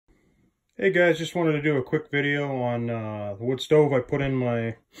Hey guys, just wanted to do a quick video on the wood stove I put in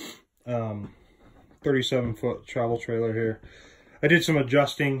my 37-foot travel trailer here. I did some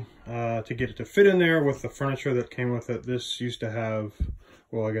adjusting to get it to fit in there with the furniture that came with it. This used to have,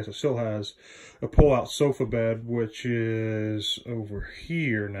 well, I guess it still has, a pull-out sofa bed, which is over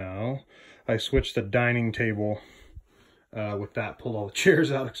here now. I switched the dining table with that, pulled all the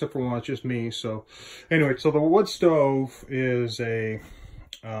chairs out except for one. It's just me. So anyway, so the wood stove is a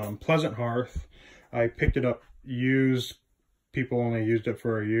Pleasant Hearth. I picked it up used. People only used it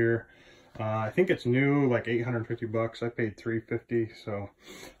for a year. I think it's new, like 850 bucks. I paid 350. So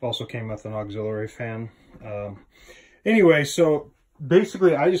also came with an auxiliary fan. Anyway, so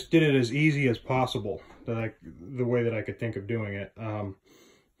basically I just did it as easy as possible, the way that I could think of doing it.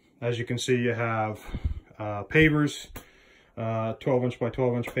 As you can see, you have pavers, 12-inch by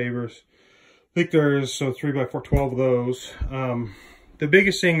 12-inch pavers. I think there's 3x4, 12 of those. The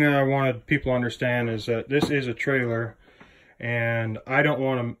biggest thing that I wanted people to understand is that this is a trailer, and I don't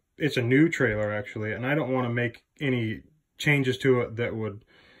want to, it's a new trailer actually, and I don't want to make any changes to it that would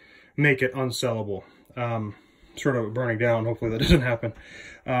make it unsellable. Sort of burning down, hopefully that doesn't happen.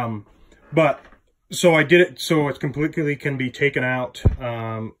 But, so I did it so it completely can be taken out.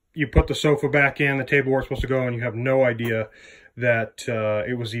 You put the sofa back in, the table where it's supposed to go, and you have no idea that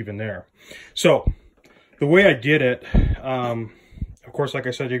it was even there. So, the way I did it, of course, like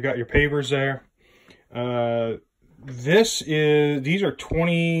I said, you've got your pavers there. These are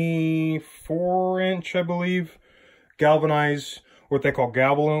 24-inch, I believe, galvanized, what they call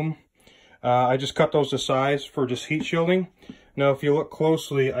galvalume. I just cut those to size for just heat shielding. Now, if you look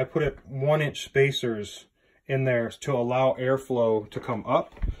closely, I put 1-inch spacers in there to allow airflow to come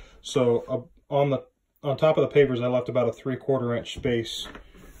up. So on top of the pavers, I left about a 3/4 inch space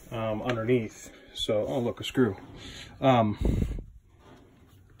underneath. So, oh look, a screw.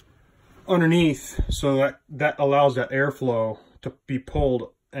 Underneath, so that allows that airflow to be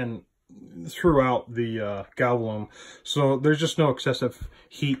pulled and throughout the galvalume, so there's just no excessive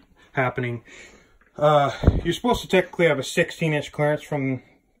heat happening. You're supposed to technically have a 16-inch clearance from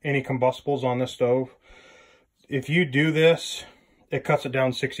any combustibles on this stove. If you do this, it cuts it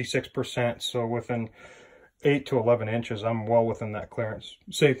down 66%, so within 8 to 11 inches, I'm well within that clearance.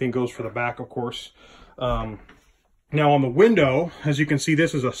 Same thing goes for the back, of course. Now on the window, as you can see,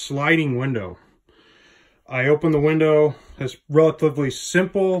 this is a sliding window. I open the window. It's relatively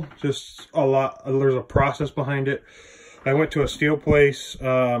simple, just there's a process behind it. I went to a steel place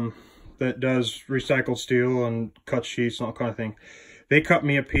that does recycled steel and cut sheets and all kind of thing. They cut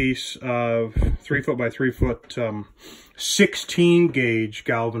me a piece of 3-foot by 3-foot 16 gauge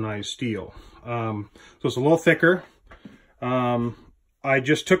galvanized steel. So it's a little thicker. I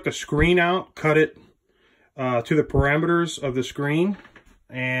just took the screen out, cut it to the parameters of the screen,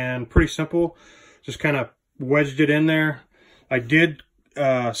 and pretty simple, just kind of wedged it in there. I did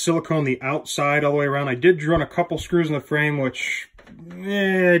silicone the outside all the way around. I did run a couple screws in the frame, which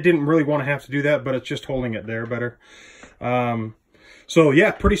I didn't really want to have to do that, but it's just holding it there better. So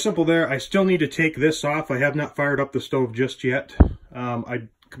yeah, pretty simple there. I still need to take this off. I have not fired up the stove just yet,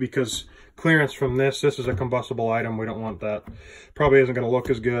 because clearance from this is a combustible item. We don't want that. Probably isn't going to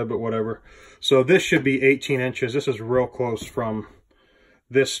look as good, but whatever. So this should be 18 inches. This is real close from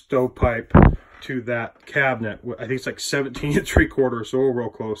this stovepipe to that cabinet. I think it's like 17 3/4, so we're real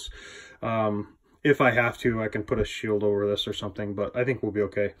close. If I have to, I can put a shield over this or something, but I think we'll be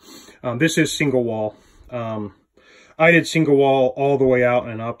okay. This is single wall. I did single wall all the way out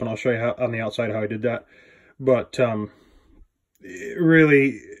and up, and I'll show you how, on the outside, how I did that. But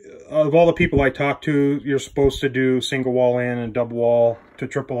really, of all the people I talk to, you're supposed to do single wall in and double wall to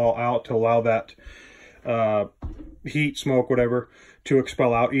triple wall out to allow that heat, smoke, whatever, to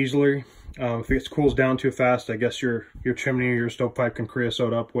expel out easily. If it cools down too fast, I guess your chimney or your stovepipe can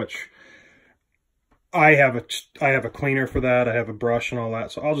creosote up, which I have a cleaner for that. I have a brush and all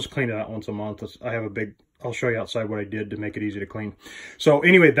that, so I'll just clean it out once a month. I'll show you outside what I did to make it easy to clean. So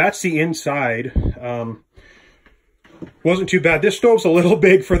anyway, that's the inside. Wasn't too bad. This stove's a little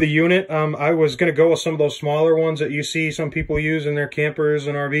big for the unit. I was going to go with some of those smaller ones that you see some people use in their campers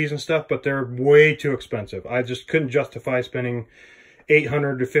and RVs and stuff, but they're way too expensive. I just couldn't justify spending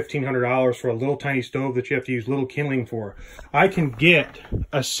 $800 to $1,500 for a little tiny stove that you have to use little kindling for. I can get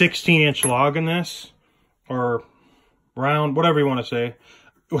a 16-inch log in this, or round, whatever you want to say.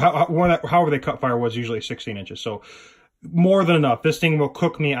 However they cut firewood's usually 16 inches. So more than enough. This thing will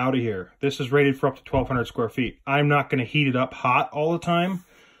cook me out of here. This is rated for up to 1,200 square feet. I'm not going to heat it up hot all the time,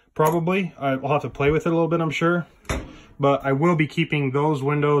 probably. I'll have to play with it a little bit, I'm sure. But I will be keeping those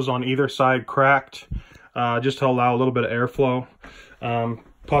windows on either side cracked, just to allow a little bit of airflow.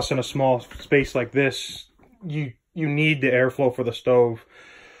 Plus, in a small space like this, you need the airflow for the stove.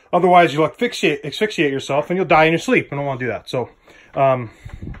 Otherwise, you'll asphyxiate yourself and you'll die in your sleep. I don't want to do that. So,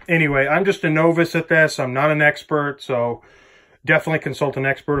 anyway, I'm just a novice at this. I'm not an expert, so definitely consult an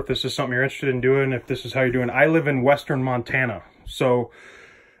expert if this is something you're interested in doing, if this is how you're doing. I live in western Montana, so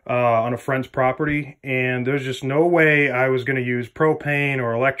on a friend's property, and there's just no way I was going to use propane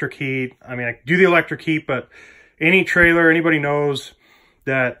or electric heat. I mean, I do the electric heat, but any trailer, anybody knows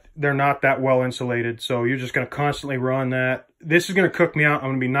that they're not that well insulated, so you're just going to constantly run that. This is going to cook me out. I'm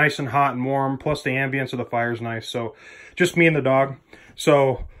going to be nice and hot and warm, plus the ambience of the fire is nice, so just me and the dog.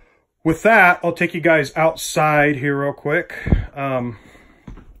 So with that, I'll take you guys outside here real quick.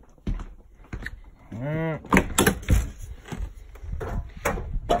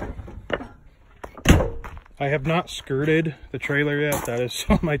 I have not skirted the trailer yet. That is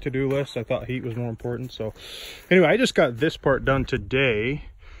on my to-do list. I thought heat was more important. So anyway, I just got this part done today.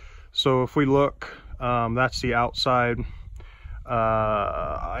 So if we look, that's the outside.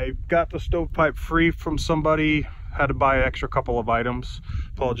 I got the stovepipe free from somebody. Had to buy an extra couple of items.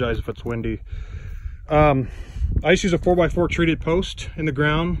 Apologize if it's windy. I just use a 4x4 treated post in the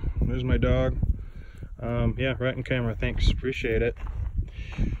ground. There's my dog. Yeah, right in camera. Thanks. Appreciate it.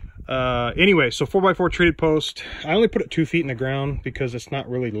 Anyway, so 4x4 treated post. I only put it 2 feet in the ground because it's not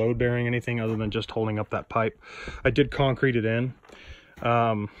really load bearing anything other than just holding up that pipe. I did concrete it in.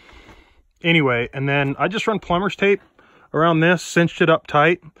 Anyway, and then I just run plumber's tape around this, cinched it up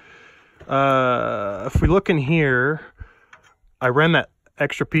tight. If we look in here, I ran that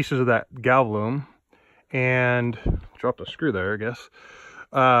extra pieces of that galvalume and dropped a screw there, I guess.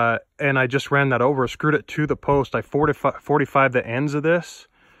 And I just ran that over, screwed it to the post. I 45 the ends of this.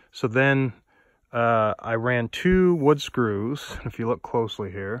 So then I ran 2 wood screws, if you look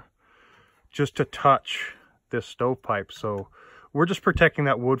closely here, just to touch this stovepipe. So we're just protecting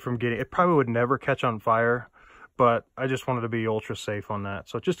that wood from getting, it probably would never catch on fire, but I just wanted to be ultra safe on that.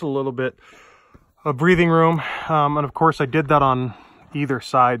 So just a little bit of breathing room. And of course I did that on either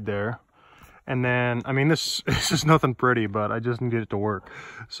side there. And then, I mean, this is nothing pretty, but I just needed it to work.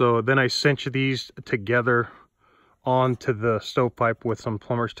 So then I cinch these together onto the stovepipe with some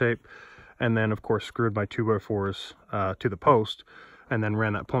plumber's tape, and then of course screwed my 2x4s to the post, and then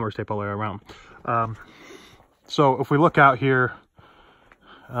ran that plumber's tape all the way around. So if we look out here,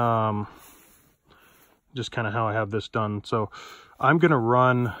 just kind of how I have this done. So I'm gonna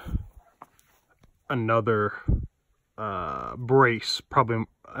run another brace, probably,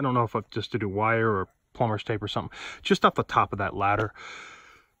 I don't know if just to do wire or plumber's tape or something, just off the top of that ladder,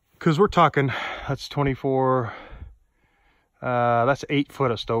 because we're talking, that's 24, that's 8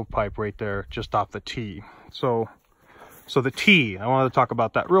 foot of stovepipe right there, just off the T. So the T, I wanted to talk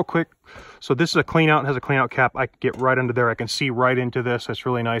about that real quick. So this is a clean out, it has a clean out cap. I can get right under there. I can see right into this. It's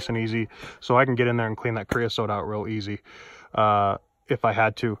really nice and easy. So I can get in there and clean that creosote out real easy, if I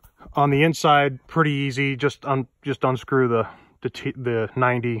had to. On the inside, pretty easy. Just unscrew the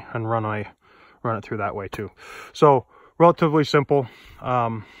 90 and run it through that way too. So relatively simple.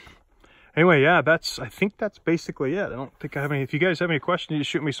 Anyway, yeah, I think that's basically it. I don't think I have any. If you guys have any questions, you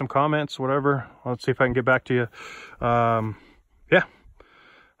shoot me some comments, whatever. Let's see if I can get back to you. Yeah,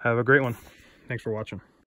 have a great one. Thanks for watching.